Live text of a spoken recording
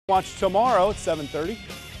Watch tomorrow at 7:30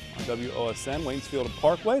 on WOSN, Waynesfield and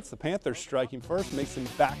Parkway. It's the Panthers striking first. Mason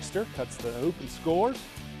Baxter cuts the hoop and scores.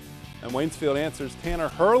 And Waynesfield answers. Tanner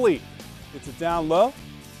Hurley gets it down low,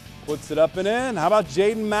 puts it up and in. How about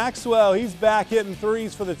Jaden Maxwell? He's back hitting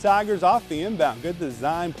threes for the Tigers off the inbound. Good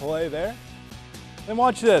design play there. And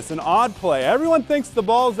watch this, an odd play. Everyone thinks the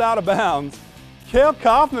ball's out of bounds. Cale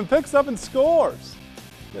Kaufman picks up and scores.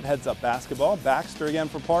 Good heads-up basketball. Baxter again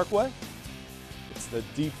for Parkway. It's the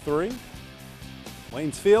deep three.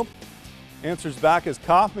 Waynesfield answers back as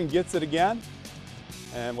Kaufman gets it again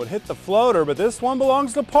and would hit the floater, but this one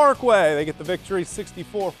belongs to Parkway. They get the victory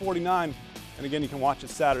 64-49. And again, you can watch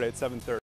it Saturday at 7:30.